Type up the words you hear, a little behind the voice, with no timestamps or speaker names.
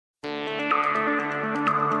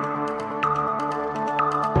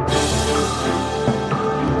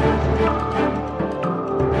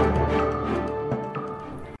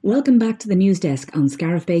Welcome back to the news desk on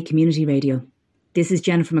Scariff Bay Community Radio. This is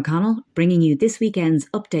Jennifer McConnell bringing you this weekend's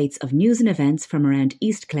updates of news and events from around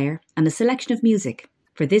East Clare and a selection of music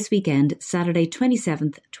for this weekend, Saturday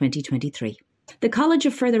 27th, 2023. The College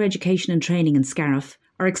of Further Education and Training in Scariff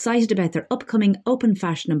are excited about their upcoming open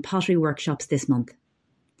fashion and pottery workshops this month.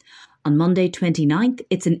 On Monday 29th,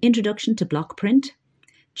 it's an introduction to block print.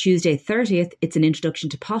 Tuesday 30th, it's an introduction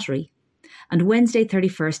to pottery. And Wednesday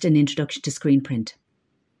 31st, an introduction to screen print.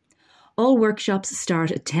 All workshops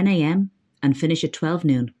start at 10 a.m. and finish at 12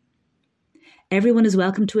 noon. Everyone is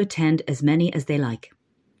welcome to attend as many as they like.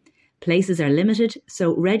 Places are limited,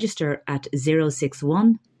 so register at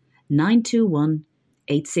 061 921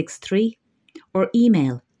 863 or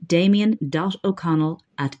email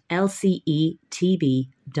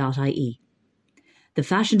damien.o'connell@lcetb.ie. The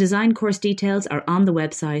fashion design course details are on the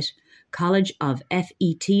website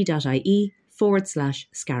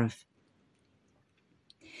collegeoffet.ie/Scariff.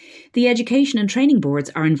 The Education and Training Boards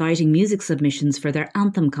are inviting music submissions for their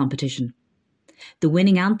anthem competition. The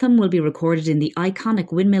winning anthem will be recorded in the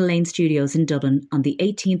iconic Windmill Lane Studios in Dublin on the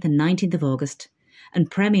 18th and 19th of August and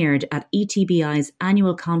premiered at ETBI's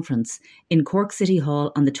annual conference in Cork City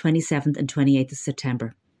Hall on the 27th and 28th of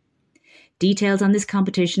September. Details on this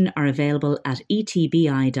competition are available at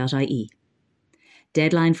etbi.ie.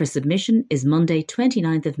 Deadline for submission is Monday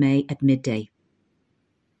 29th of May at midday.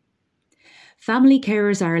 Family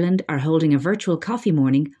Carers Ireland are holding a virtual coffee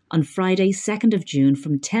morning on Friday 2nd of June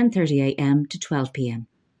from 10:30am to 12pm.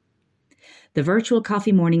 The virtual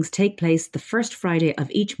coffee mornings take place the first Friday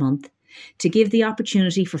of each month to give the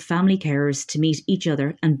opportunity for family carers to meet each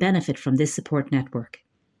other and benefit from this support network.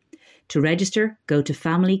 To register, go to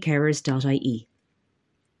familycarers.ie.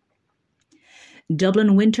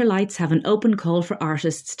 Dublin Winter Lights have an open call for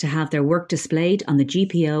artists to have their work displayed on the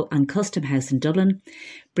GPO and Custom House in Dublin,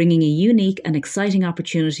 bringing a unique and exciting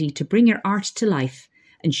opportunity to bring your art to life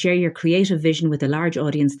and share your creative vision with a large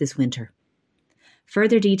audience this winter.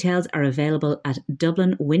 Further details are available at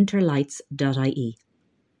dublinwinterlights.ie.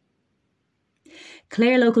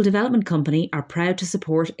 Clare Local Development Company are proud to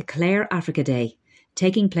support Clare Africa Day,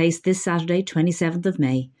 taking place this Saturday 27th of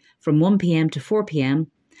May from 1pm to 4pm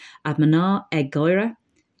at Mana Eg Goira,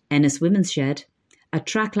 Ennis Women's Shed, at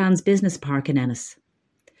Tracklands Business Park in Ennis.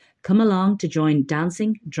 Come along to join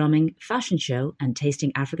dancing, drumming, fashion show and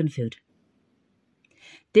tasting African food.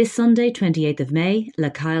 This Sunday, 28th of May, La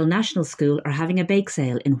Kyle National School are having a bake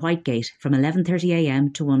sale in Whitegate from 11:30am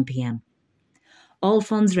to 1pm. All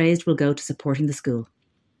funds raised will go to supporting the school.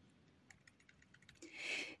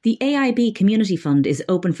 The AIB Community Fund is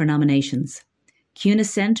open for nominations. Cuna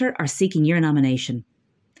Centre are seeking your nomination.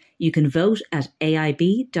 You can vote at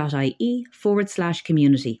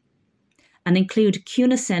aib.ie/community and include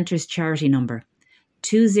Cuna Centre's charity number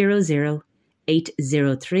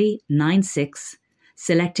 200-803-96,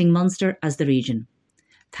 selecting Munster as the region.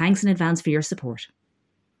 Thanks in advance for your support.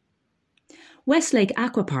 Westlake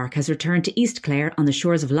Aqua Park has returned to East Clare on the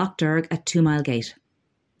shores of Lough Derg at 2 Mile Gate.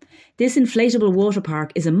 This inflatable water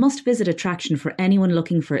park is a must-visit attraction for anyone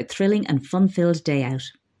looking for a thrilling and fun-filled day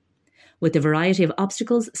out. With a variety of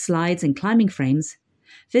obstacles, slides and climbing frames,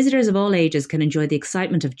 visitors of all ages can enjoy the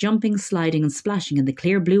excitement of jumping, sliding and splashing in the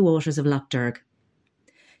clear blue waters of Lough Derg.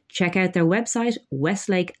 Check out their website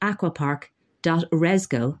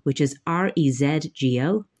westlakeaquapark.resgo, which is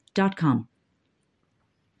rezgo.com.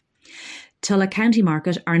 Tulla County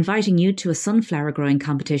Market are inviting you to a sunflower growing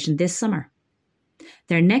competition this summer.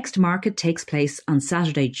 Their next market takes place on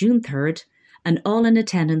Saturday, June 3rd, and all in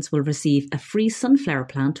attendance will receive a free sunflower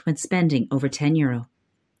plant when spending over €10.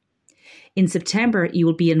 In September, you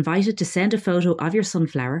will be invited to send a photo of your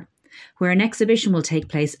sunflower, where an exhibition will take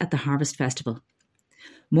place at the Harvest Festival.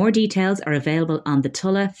 More details are available on the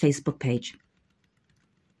Tulla Facebook page.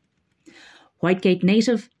 Whitegate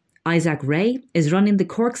native Isaac Ray is running the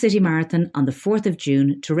Cork City Marathon on the 4th of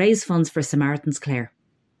June to raise funds for Samaritans Clare.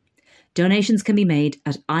 Donations can be made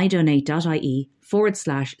at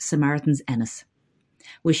idonate.ie/Samaritans Ennis.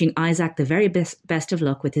 Wishing Isaac the very best of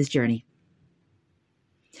luck with his journey.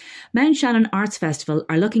 Mount Shannon Arts Festival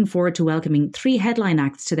are looking forward to welcoming 3 headline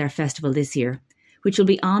acts to their festival this year, which will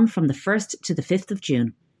be on from the 1st to the 5th of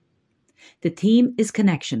June. The theme is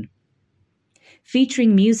Connection.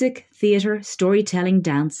 Featuring music, theatre, storytelling,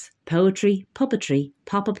 dance, poetry, puppetry,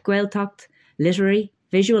 pop-up Gaeltacht, literary,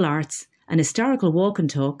 visual arts and historical walk and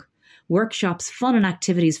talk, workshops, fun and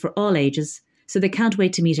activities for all ages, so they can't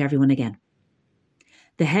wait to meet everyone again.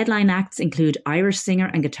 The headline acts include Irish singer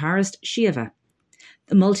and guitarist Shiva,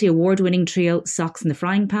 the multi-award-winning trio Socks in the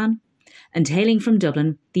Frying Pan, and hailing from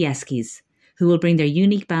Dublin, the Eskies, who will bring their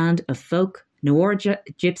unique band of folk, noir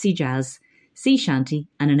gypsy jazz sea shanty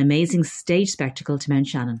and an amazing stage spectacle to Mount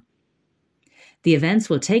Shannon. The events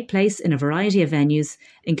will take place in a variety of venues,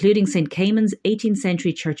 including St Caimin's 18th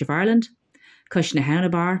Century Church of Ireland, Cushnahouna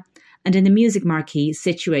Bar, and in the Music Marquee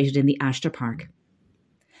situated in the Ashtor Park.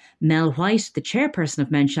 Mel White, the chairperson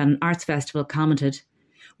of Mount Shannon Arts Festival, commented,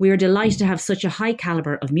 "We are delighted to have such a high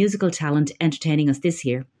calibre of musical talent entertaining us this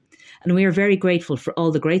year, and we are very grateful for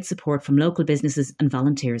all the great support from local businesses and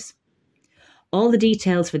volunteers. All the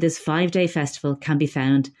details for this 5-day festival can be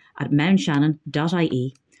found at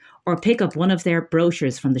mountshannon.ie or pick up one of their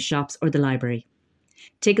brochures from the shops or the library.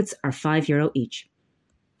 Tickets are €5 each."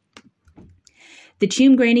 The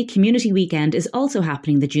Tuamgraney Community Weekend is also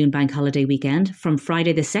happening the June Bank Holiday weekend from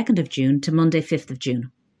Friday the 2nd of June to Monday 5th of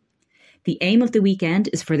June. The aim of the weekend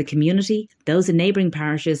is for the community, those in neighbouring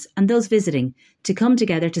parishes and those visiting to come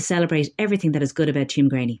together to celebrate everything that is good about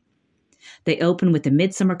Tuamgraney. They open with the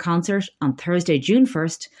Midsummer Concert on Thursday, June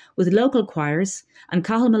 1st, with local choirs and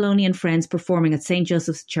Cathal Maloney and friends performing at St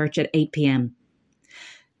Joseph's Church at 8 p.m.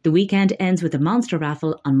 The weekend ends with a monster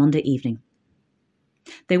raffle on Monday evening.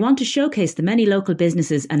 They want to showcase the many local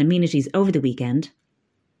businesses and amenities over the weekend.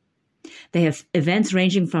 They have events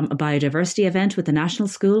ranging from a biodiversity event with the National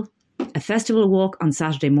School, a festival walk on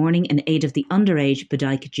Saturday morning in aid of the underage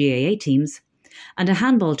Badaik GAA teams, and a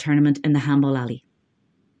handball tournament in the Handball Alley.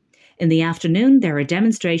 In the afternoon, there are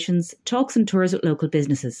demonstrations, talks and tours with local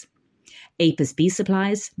businesses. Apis Bee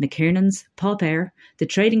Supplies, McKiernan's, Pop Air, the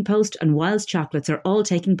Trading Post and Wilds Chocolates are all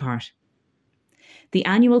taking part. The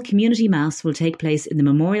annual community mass will take place in the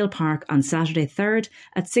Memorial Park on Saturday 3rd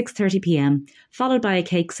at 6:30 p.m, followed by a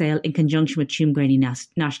cake sale in conjunction with Tuamgraney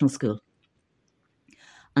National School.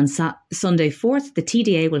 On Sunday 4th, the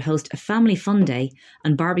TDA will host a family fun day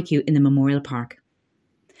and barbecue in the Memorial Park.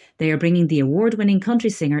 They are bringing the award-winning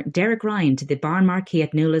country singer Derek Ryan to the Barn Marquee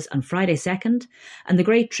at Newlas on Friday 2nd, and the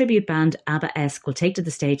great tribute band ABBA-esque will take to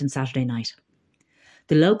the stage on Saturday night.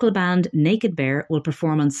 The local band Naked Bear will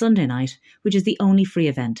perform on Sunday night, which is the only free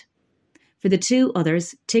event. For the two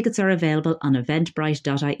others, tickets are available on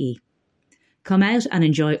eventbrite.ie. Come out and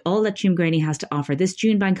enjoy all that Tuamgraney has to offer this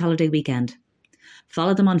June Bank Holiday weekend.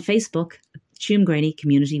 Follow them on Facebook, Tuamgraney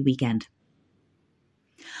Community Weekend.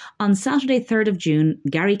 On Saturday 3rd of June,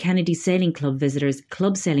 Gary Kennedy Sailing Club visitors'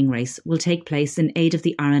 club sailing race will take place in aid of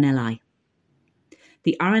the RNLI.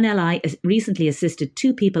 The RNLI recently assisted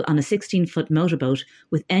 2 people on a 16-foot motorboat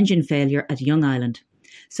with engine failure at Young Island,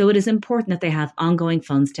 so it is important that they have ongoing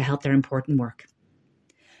funds to help their important work.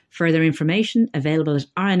 Further information available at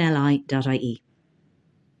rnli.ie.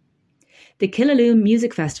 The Killaloe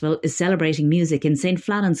Music Festival is celebrating music in St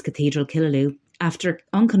Flannan's Cathedral, Killaloe. After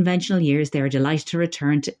unconventional years, they are delighted to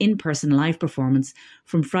return to in-person live performance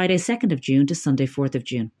from Friday 2nd of June to Sunday 4th of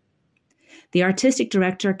June. The artistic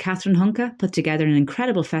director, Catherine Hunka, put together an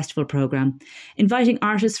incredible festival programme, inviting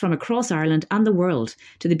artists from across Ireland and the world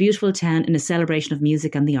to the beautiful town in a celebration of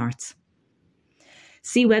music and the arts.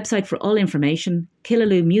 See website for all information,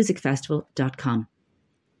 killaloemusicfestival.com.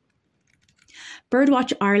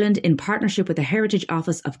 Birdwatch Ireland, in partnership with the Heritage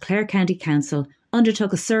Office of Clare County Council,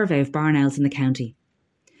 undertook a survey of barn owls in the county,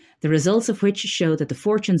 the results of which show that the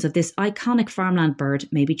fortunes of this iconic farmland bird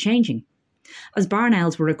may be changing, as barn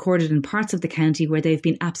owls were recorded in parts of the county where they've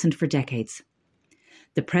been absent for decades.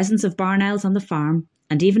 The presence of barn owls on the farm,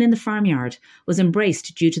 and even in the farmyard, was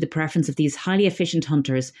embraced due to the preference of these highly efficient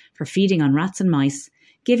hunters for feeding on rats and mice,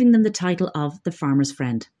 giving them the title of the farmer's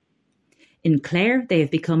friend. In Clare, they have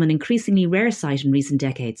become an increasingly rare sight in recent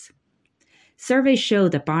decades. Surveys show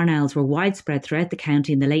that barn owls were widespread throughout the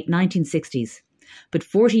county in the late 1960s, but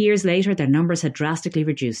 40 years later their numbers had drastically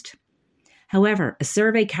reduced. However, a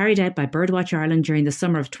survey carried out by Birdwatch Ireland during the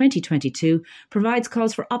summer of 2022 provides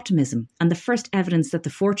cause for optimism and the first evidence that the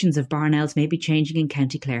fortunes of barn owls may be changing in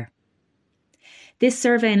County Clare. This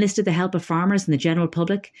survey enlisted the help of farmers and the general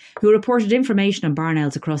public who reported information on barn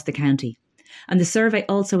owls across the county. And the survey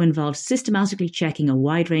also involved systematically checking a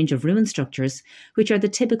wide range of ruined structures, which are the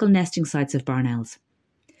typical nesting sites of barn owls.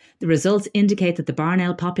 The results indicate that the barn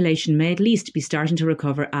owl population may at least be starting to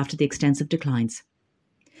recover after the extensive declines.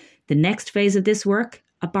 The next phase of this work,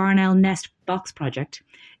 a barn owl nest box project,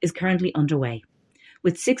 is currently underway,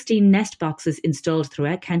 with 16 nest boxes installed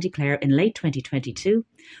throughout County Clare in late 2022,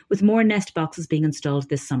 with more nest boxes being installed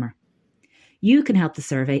this summer. You can help the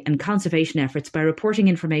survey and conservation efforts by reporting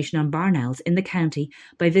information on barn owls in the county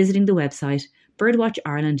by visiting the website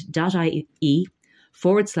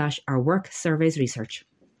birdwatchireland.ie/our work surveys research.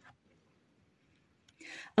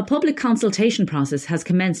 A public consultation process has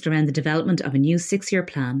commenced around the development of a new 6-year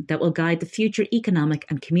plan that will guide the future economic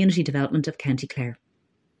and community development of County Clare.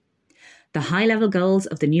 The high-level goals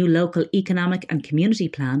of the new local economic and community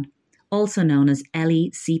plan, also known as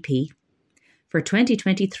LECP, for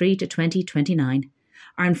 2023 to 2029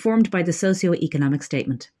 are informed by the socio-economic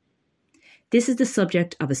statement. This is the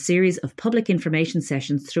subject of a series of public information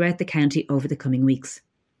sessions throughout the county over the coming weeks.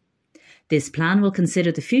 This plan will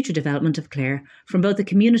consider the future development of Clare from both a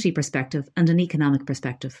community perspective and an economic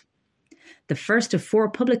perspective. The first of 4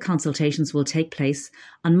 public consultations will take place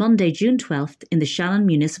on Monday, June 12th in the Shannon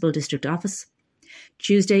Municipal District Office,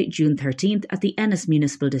 Tuesday, June 13th at the Ennis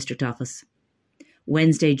Municipal District Office,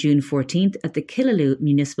 Wednesday, June 14th at the Killaloe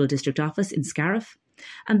Municipal District Office in Scariff,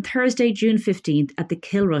 and Thursday, June 15th at the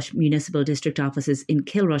Kilrush Municipal District Offices in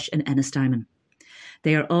Kilrush and Ennistimon.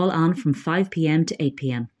 They are all on from 5 p.m. to 8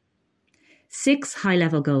 p.m. 6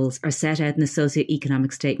 high-level goals are set out in the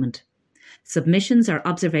socio-economic statement. Submissions or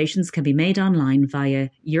observations can be made online via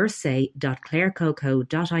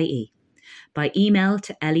yoursay.clarecoco.ie, by email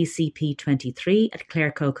to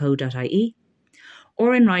lecp23@clarecoco.ie,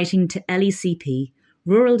 or in writing to LECP,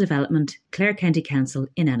 Rural Development, Clare County Council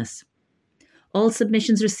in Ennis. All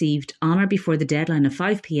submissions received on or before the deadline of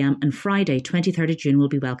 5 p.m. on Friday, 23rd of June will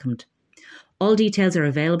be welcomed. All details are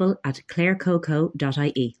available at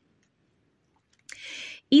clarecoco.ie.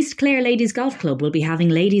 East Clare Ladies Golf Club will be having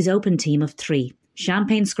Ladies Open Team of 3,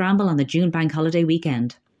 Champagne Scramble on the June Bank Holiday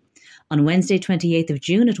weekend. On Wednesday 28th of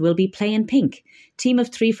June it will be Play in Pink, Team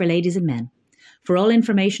of 3 for ladies and men. For all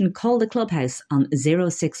information, call the clubhouse on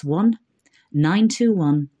 061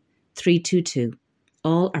 921 322.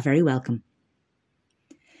 All are very welcome.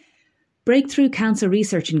 Breakthrough Cancer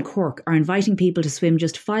Research in Cork are inviting people to swim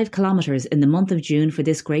just 5 kilometres in the month of June for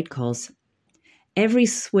this great cause. Every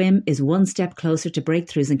swim is one step closer to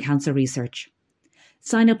breakthroughs in cancer research.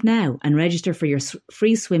 Sign up now and register for your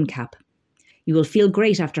free swim cap. You will feel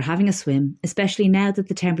great after having a swim, especially now that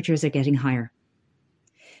the temperatures are getting higher.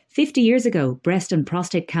 50 years ago, breast and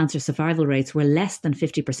prostate cancer survival rates were less than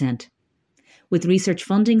 50%. With research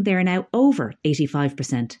funding, they are now over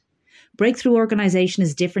 85%. Breakthrough organisation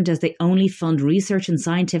is different as they only fund research and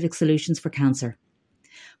scientific solutions for cancer.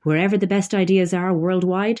 Wherever the best ideas are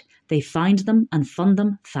worldwide, they find them and fund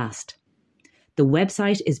them fast. The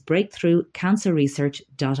website is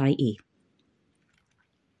breakthroughcancerresearch.ie.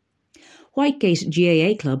 Whitegate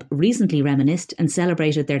GAA Club recently reminisced and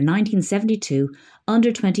celebrated their 1972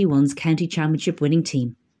 Under-21s County Championship winning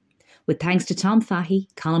team. With thanks to Tom Fahey,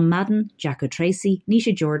 Colin Madden, Jack O'Tracy,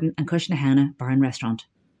 Nisha Jordan and Cushnahana Bar and Restaurant.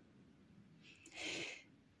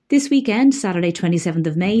 This weekend, Saturday 27th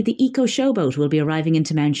of May, the Eco Showboat will be arriving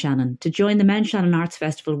into Mount Shannon to join the Mount Shannon Arts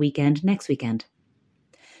Festival weekend next weekend.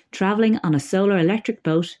 Travelling on a solar electric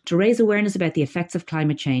boat to raise awareness about the effects of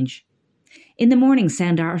climate change. In the morning,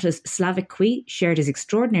 sound artist Slavik Kwi shared his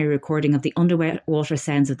extraordinary recording of the underwater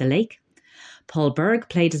sounds of the lake. Paul Berg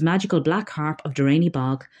played his magical black harp of Durrani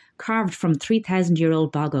Bog, carved from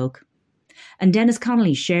 3,000-year-old bog oak. And Dennis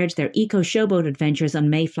Connolly shared their Eco Showboat adventures on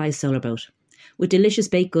Mayfly's solar boat, with delicious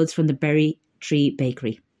baked goods from the Berry Tree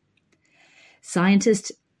Bakery.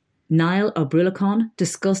 Scientist Niall O'Brulacon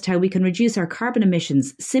discussed how we can reduce our carbon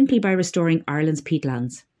emissions simply by restoring Ireland's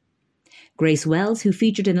peatlands. Grace Wells, who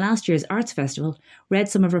featured in last year's Arts Festival, read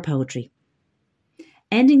some of her poetry.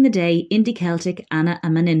 Ending the day, Indie Celtic, Anna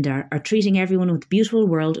and Manindar are treating everyone with beautiful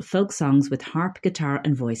world folk songs with harp, guitar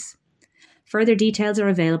and voice. Further details are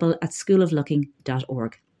available at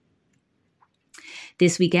schooloflooking.org.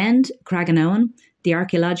 This weekend, Craganoan, the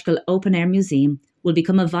archaeological open-air museum, will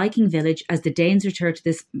become a Viking village as the Danes return to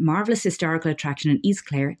this marvellous historical attraction in East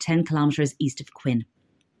Clare, 10 kilometres east of Quinn.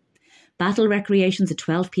 Battle recreations at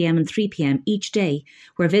 12 p.m. and 3 p.m. each day,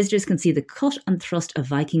 where visitors can see the cut and thrust of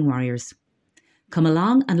Viking warriors. Come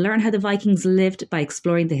along and learn how the Vikings lived by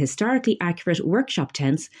exploring the historically accurate workshop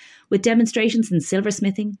tents with demonstrations in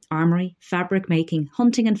silversmithing, armoury, fabric making,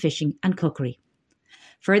 hunting and fishing and cookery.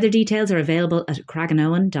 Further details are available at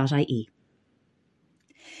craganoan.ie.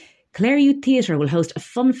 Clare Youth Theatre will host a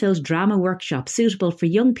fun-filled drama workshop suitable for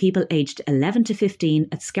young people aged 11 to 15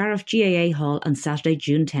 at Scariff GAA Hall on Saturday,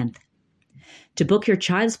 June 10th. To book your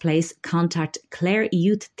child's place, contact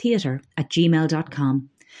clareyouththeatre@gmail.com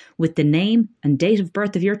with the name and date of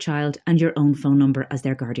birth of your child and your own phone number as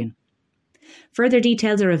their guardian. Further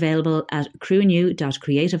details are available at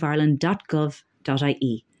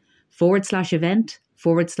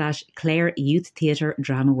crewnew.creativeIreland.gov.ie/event/Clare Youth Theatre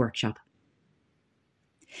Drama Workshop.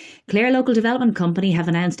 Clare Local Development Company have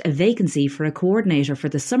announced a vacancy for a coordinator for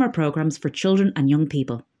the summer programmes for children and young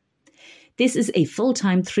people. This is a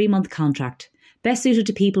full-time 3-month contract, best suited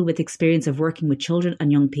to people with experience of working with children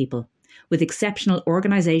and young people, with exceptional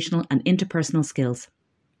organisational and interpersonal skills.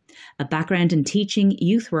 A background in teaching,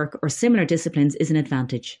 youth work or similar disciplines is an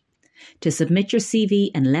advantage. To submit your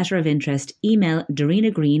CV and letter of interest, email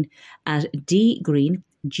Darina Green at dgreen,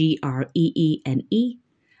 Greene,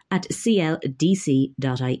 at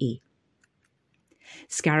cldc.ie.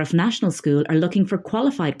 Scariff National School are looking for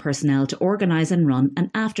qualified personnel to organise and run an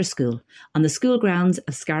after-school on the school grounds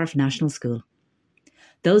of Scariff National School.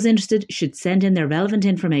 Those interested should send in their relevant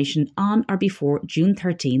information on or before June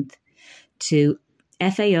 13th to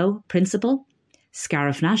FAO Principal,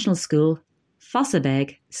 Scariff National School,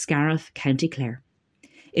 Fossabeg, Scariff, County Clare.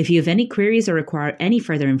 If you have any queries or require any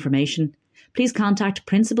further information, please contact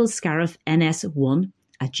Principal Scariff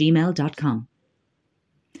NS1@gmail.com.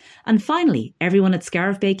 And finally, everyone at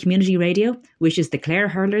Scariff Bay Community Radio wishes the Clare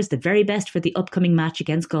hurlers the very best for the upcoming match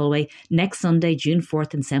against Galway next Sunday, June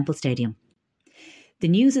 4th in Semple Stadium. The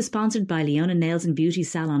news is sponsored by Leona Nails and Beauty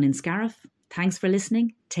Salon in Scariff. Thanks for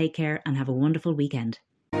listening, take care and have a wonderful weekend.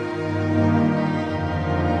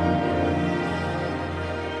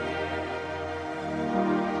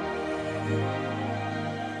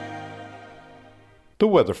 The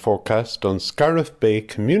weather forecast on Scariff Bay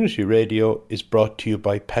Community Radio is brought to you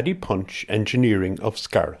by Paddy Punch Engineering of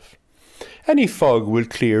Scariff. Any fog will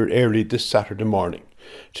clear early this Saturday morning.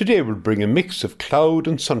 Today will bring a mix of cloud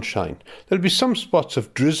and sunshine. There'll be some spots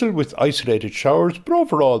of drizzle with isolated showers, but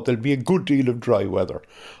overall there'll be a good deal of dry weather.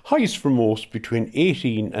 Highs for most between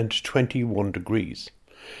 18 and 21 degrees.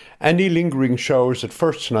 Any lingering showers at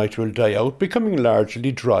first tonight will die out, becoming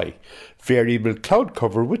largely dry. Variable cloud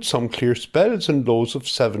cover with some clear spells and lows of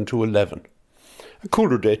 7 to 11. A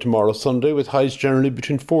cooler day tomorrow Sunday with highs generally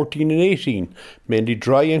between 14 and 18. Mainly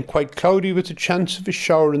dry and quite cloudy with a chance of a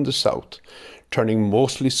shower in the south. Turning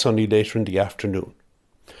mostly sunny later in the afternoon.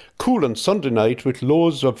 Cool on Sunday night with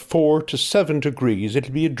lows of 4 to 7 degrees.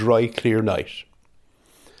 It'll be a dry, clear night.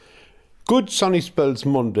 Good sunny spells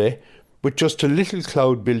Monday, with just a little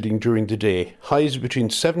cloud building during the day. Highs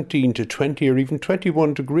between 17 to 20 or even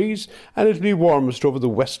 21 degrees, and it'll be warmest over the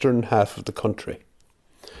western half of the country.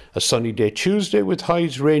 A sunny day Tuesday with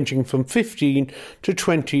highs ranging from 15 to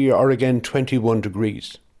 20 or again 21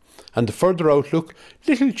 degrees. And the further outlook,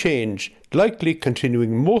 little change, likely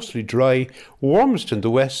continuing mostly dry, warmest in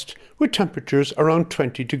the west, with temperatures around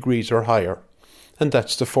 20 degrees or higher. And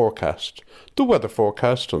that's the forecast. The weather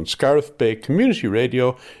forecast on Scariff Bay Community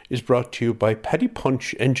Radio is brought to you by Paddy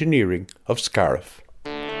Punch Engineering of Scariff.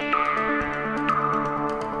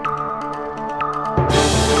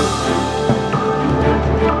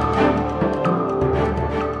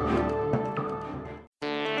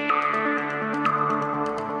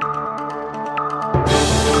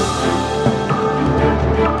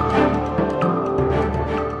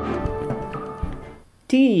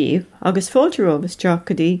 Díomh agus fáilteorbas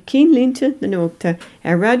teachcadaí cín línte na nuachta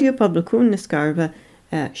Radio Publicún na Scarva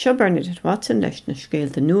seo Bernadette Watson leis na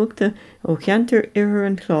scéalta nuachta ó cheantar Iarthar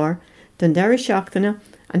an Chlár den deire seachtaine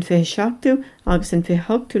an 27 agus an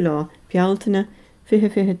 28 lá bealtaine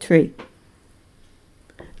 2023.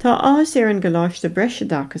 Tá áthas an goláiste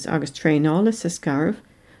breise agus tréála sa Scarf,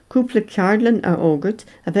 cúpla ceardlan a ógat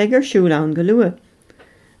a bheith ar siúl ann go luath.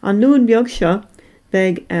 An luain beag seo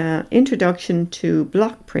beg introduction to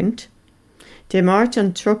block print. De Mart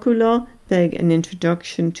an trochu lá beg an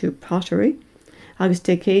introduction to pottery. Agus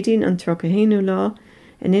de Cédín an trochahénú lá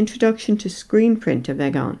an introduction to screen print a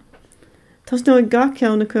beg an. Tás nó ag ga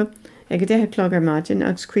ceannacha ag a 10 clog ar maidin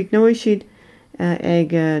agus críoc nó siad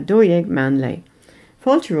ag 2 man lei.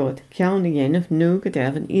 Fáilteóid ceann a dhéanamh nó go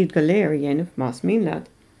deimhin iad go léir a dhéanamh más mílead.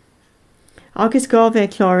 Agus gá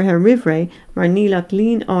bheith chlár ar rihré mar nílach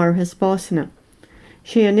líon átha spásanna.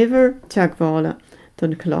 Sé an iver teaghála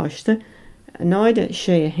don choláiste, a náide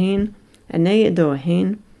sé a hain, a né a dó a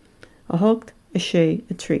hain, a hocht a sé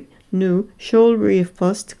a trí. Nu, seol riamh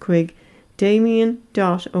post chuig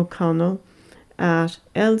Damien.O'Connell at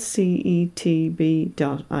lcetb.ie.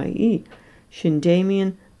 Sin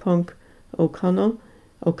Damien.O'Connell, O'Connell,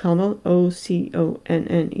 O'Connell,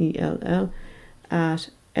 at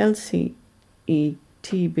lcetb.ie.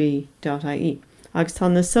 Agus tá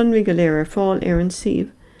na sunrí go léir ar fáil ar an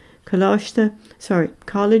siomh,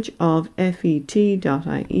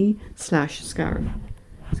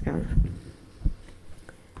 collegeofet.ie/scarf.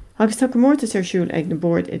 Agus tá comórtas ar siúl ag na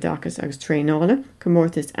bord I dachas agus tréála,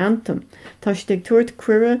 comórtas anthem. Tá si ag tuairt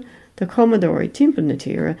cuire de Commodore timpeall na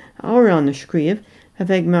tíre árán na scríomh a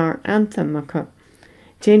bheith mar anthem acu.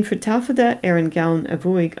 Jane for tafada ar an gceann a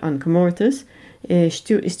bhuaig an comórtas I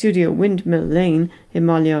Studio Windmill Lane I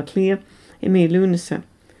Malia Clia I mé lúnasa.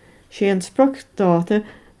 Sé an spruch dáta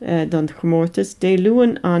don chomórtas dé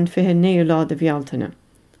luan an 29 lá de bhealtaine.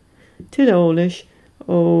 Tuileolalas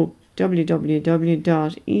ó www.etbi.ie.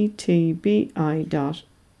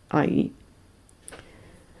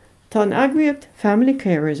 Tá an agriocht Family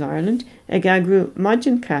Carers Ireland ag agrú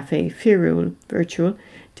Maidin Café Fiúil Virtual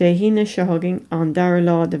de hína seogging an dara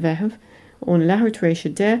lá de bheitheh ón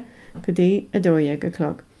lehartréise de go dtí a 2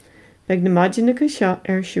 o'clock. Beg na Maidinacha seo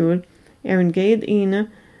siúil an géad ine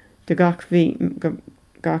de gach mí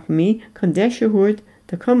chun deisiúthirt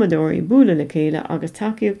de Commodóí búla le chéile agus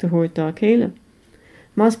takeíocht de thuirt dá chéile.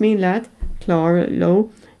 Más mín leat chlár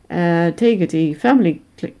lo téigetí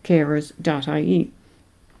familycarers.ie.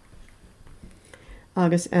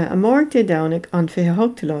 Agus a mórte dánach an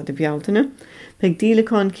 28 lá de bhealtaine, beag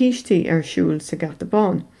díleáin cíistí siúil sa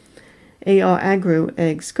gatabán. Á agrú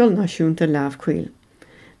ag Scoil Náisiúnta Leabhcuil.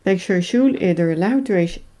 Beag siúil idir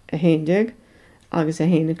leabhtaréis a 11 agus a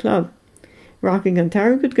 1 o'clock. Rocking an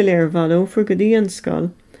targad go léir bhalo for go dtí an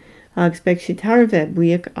scoil, agus beag si tarbheith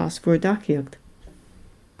buíoch as fuair daciacht.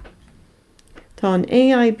 Tá an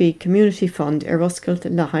AIB Community Fund oscailt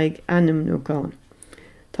le haig anam nógáin.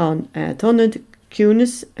 Tá tonad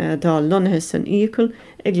cúnas dá lonathe san íocail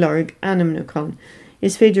ag leirg anam nógáin.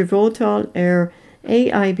 Is féidir vótáil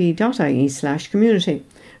aib.ie/community,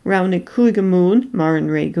 rounnig 5 mún mar an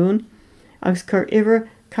réigún, agus chur iver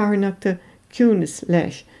carnachta cúnas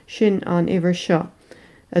leis sin an iver seo.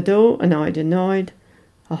 A 2 an áid a 9,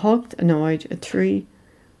 a 8 an áid a 3,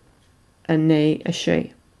 a 9 a 6.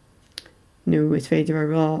 Nu is féidir a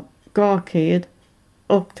rá 200,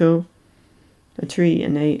 8 a 3 a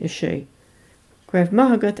 9 a 6. Greibh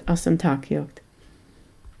maithagat as an takeíocht.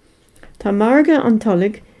 Tá marga an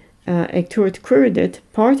tolig ag tuairt cuireadit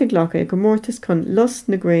páirte ghlacha go mórtas chun los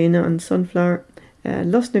na gréine an sunflower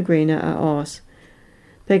los na gréine a ás.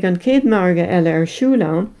 Beag an céad marga eile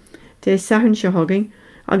siúlán de sahann se hogging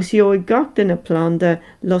agus joig gach den a plán de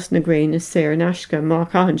los na gréine séir an asca má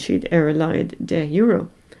caitheann siad a laid €10.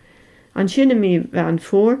 An sinna mí bhean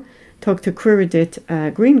fór tugta cuireadit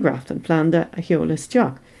Greengraft an plán de a cheolalas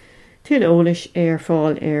teach. Til ólais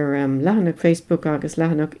fáil lehanach Facebook agus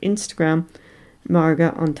lehanach Instagram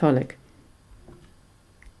marga an tolig.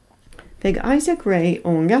 Beag Isaac Ray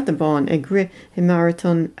ón gatabán ag gri I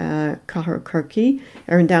marathon cahar Kirky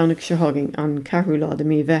an dánach se hogging an carú lá de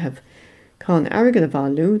mí bheitheh. Cá agad a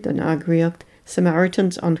bhálú den agriocht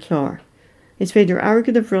Samaritans an chlár. Is féidir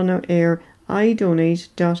agad a bhrunna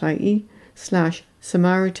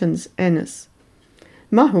idonate.ie/Samaritans.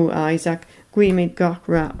 Mahu Isaac guimid gach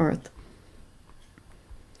ra earth.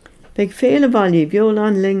 Beag féle bhailí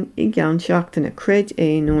beolán ling I gceann seachtainna cred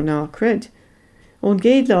nó ná cred. Ón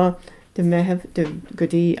géad lá de meitheamh de go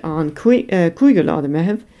dtí an 5 lá de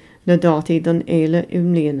meitheamh na dátaí don éile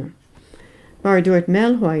imlíana. Mar dúirt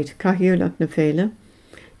mellmhaid caitheoirleach na féile,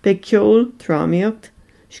 beag ceol trámaíocht,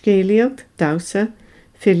 scéalaíocht, dása,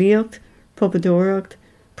 filiíocht, popadóireacht,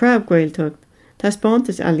 preabhghailteacht,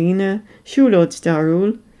 taspántas alína, siúlóid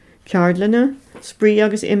starúil, ceardlanna, sprí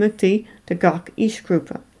agus imeachtaí de gach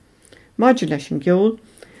ísgrúpa. Maidir leis an ceol,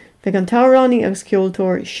 beag an táránaí agus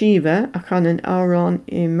ceoltóir síomha a chanan árán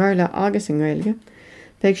I marla agus an Gaeilge,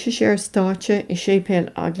 beag si sé státe I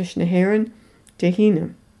sépéal aglas na hÉireann de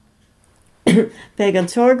hína. Beag an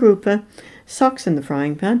tárgrúpa Socks in the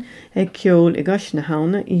Frying Pan ag ceol I gais na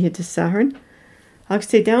hána ihe de saharn, agus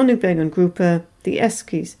té dánú beag an grúpa the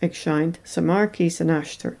Eskies ag seint sa Marquis an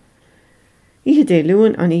Ashtar. Ihe dé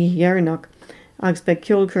luúan an ihe dhearnach agus beag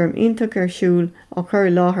ceolcurm ionach siúil á chur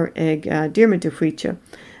láthair ag Diarmaid de Fuite,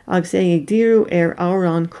 agus ag díriú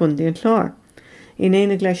árán chundaí an chlár. In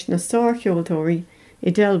éananig leis na star ceoltóirí I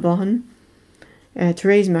Delbahan,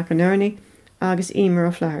 Therese McInerney agus Emer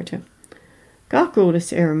ó Flaherty.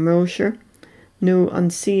 Gacholalas an mróisir nó an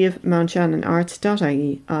siomh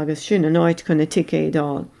mountshannonarts.ie agus sin an áit chun na ticéad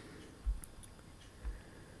dáil.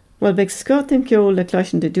 Well beag scot an ceol le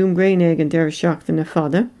cloisin de dúmgréine ag an deir seachtain na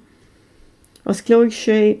fada. Os clóigh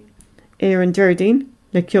sé an deirdín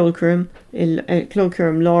le ceolcurm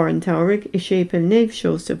lár an táirg I sépal néamh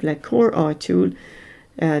seosamh le cór áitiúil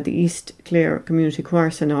the East Clare Community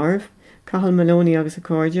Choir san árbh, Cathal Maloney agus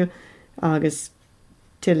accordia agus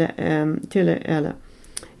tile eile.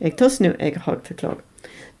 Ag tosnú ag 8 o'clock.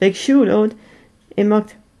 Beag siúlóid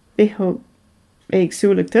imacht bithó ag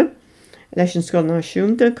súlachta leis an Scoil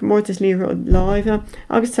Náisiúnta, comórtas líomh láimhe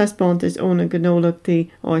agus taspántas óna gnólachtaí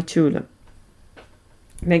áitiúla.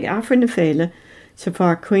 Beag afar na féile sa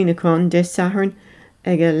pár cuoineachán de saharn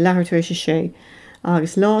ag a lehartréise sé,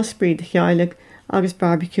 agus lá spríd chealaigh agus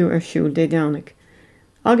barbecue siúil de dánach.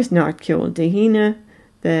 Agus náart ceol de híine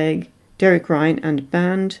beag Derek Ryan and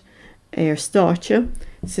band státe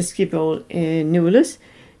sa skibol nualas,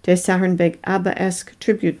 de saharn beag ABBA-esque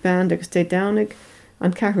tribute band agus de dánach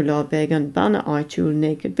an carú lá beag an banna áitiúil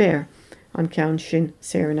Naked Bear, an ceann sin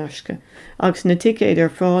séir an asca, agus na ticéid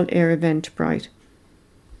fáil Eventbrite.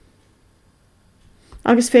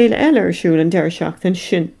 Agus féile eile ar siúil an deir seachtain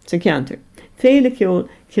sin sa ceantar. Féile ceol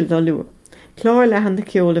Kildá Lua. Chlár lehan de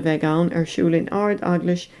ceol a bheith ann ar siúlinn ard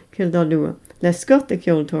aglas Kildá Lua. Le scot de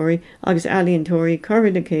ceoltóirí agus alíontóirí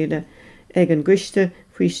choir le chéile ag an gcuiste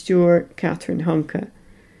faoi stúr Catherine Hunka.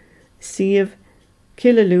 Siamh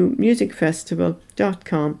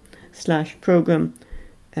killaloomusicfestival.com/program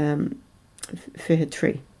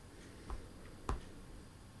 53.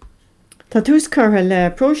 Tá tús curtha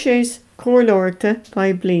le próséis cóirlóireachta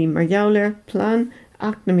ba bliain mar gheall plán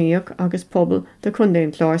acnamíoch agus pobl de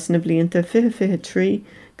chundéin chlár san na blianta 2023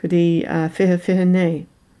 go dtí 2029.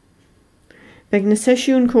 Beidh na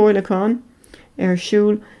seisiún cóirleáin ar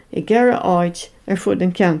siúl I gceithre áit ar fud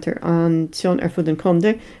an ceantar an tion ar fud an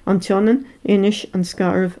conde, an tionan, inis, an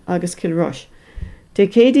scarf agus Kilrush. De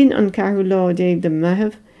cédín an 14 de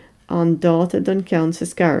mehebh an dáta don ceann sa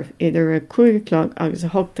scarf, idir a 5 o'clock agus a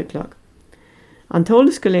 8 o'clock. An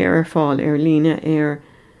tolas go léir ar fáil ar líne ar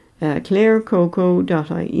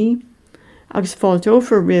clairecoco.ie agus fáilt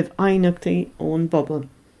ófar ribh aineachtaí ón bobal.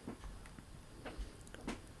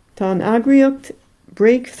 Tá an agriocht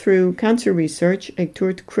Breakthrough Cancer Research ag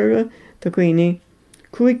tuairt cuireadh do dhaoine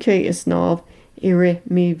 5K is námh ire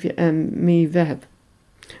mí bheitheamh.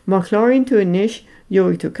 Má chláiríonn tú inis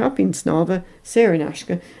dheoigh tú capín snámha séar an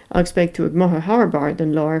aisce agus beidh tú ag motha tharbhar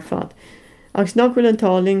den láir fad. Agus nach bhfuil an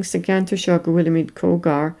táling sa ceantar seo go bhfuil míad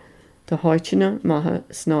cógar do háiteanna matha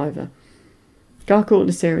snáimhe. Gacóil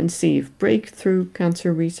is ar an siomh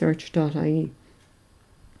breakthroughcancerresearch.ie.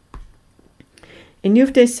 In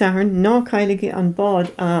Nniuh Saharn ná cailige an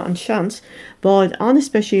bád an seans bád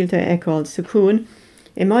anaspeisialta eáil sa cún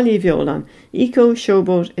I Malí Bheolan. Eco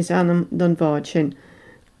showboat is anam don bád sin.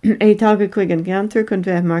 É taga chuig an gantar chun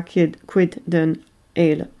bheith mar cuid den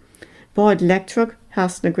éile. Bád lectrach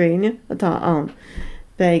has na gréine atá an.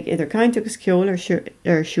 Beidh idir caint agus ceol ar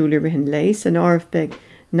siúla rihin léis an ámh beidh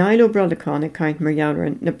Nailo Brodacán ag caint mar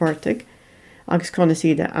ghealran na Bartic agus conas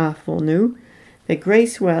iad a fónú. Beidh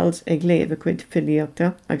Grace Wells ag léamh a cuid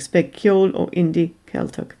filiíochta agus beidh ceol ó Indie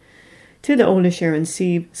Celtach. Tuile ólas ar an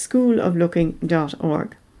siomh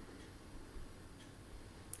schooloflooking.org.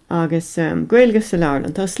 Agus Gaeilge sa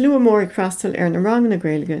Leirland. Tá slua mór ag freastal ar na rang na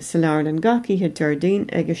Gaeilge sa Leirland gacíthe Dardín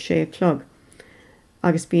ag a 6 clog.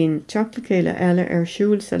 Agus bíonn teachta céile eile ar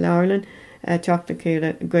siúl sa Leirland teachta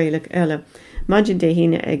céile Gaeilge eile. Maidin de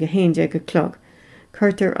híine ag a 11 clog.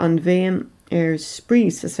 Curtar an bhéim ar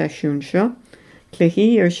sprís sa seisiún seo.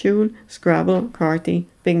 Cluichí ar siúl, Scrabble, Carty,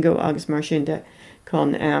 Bingo agus mar sin de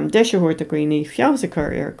chun deisiúirt a gcuoine fiabhas a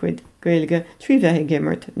chur ar cuid Gaeilge trí bheith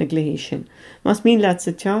gimmert na gluichí sin. Mas mín leat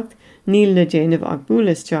sa teacht, níl na déanamh ach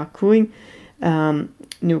bulas teach cuaing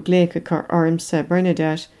nó gléiche chur armsa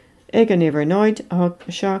Bernadette ag an éidir 9 a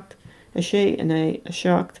 7 a 6 a 9 a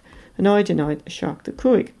 7 a 9 a 9 a 7 a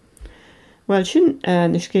 5. Well sin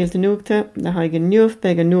na scéalta nuachta na haig an nniuh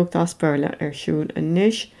beidh an nuacht asperle ar siúl a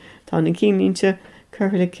níis. Tá na címlínte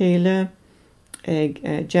curtha céile ag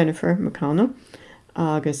Jennifer McConnell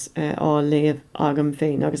agus á léamh agam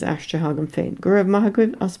féin agus eiste agam féin. Go raibh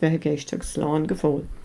maithagúibh as bheith géisteach sláán go fóil.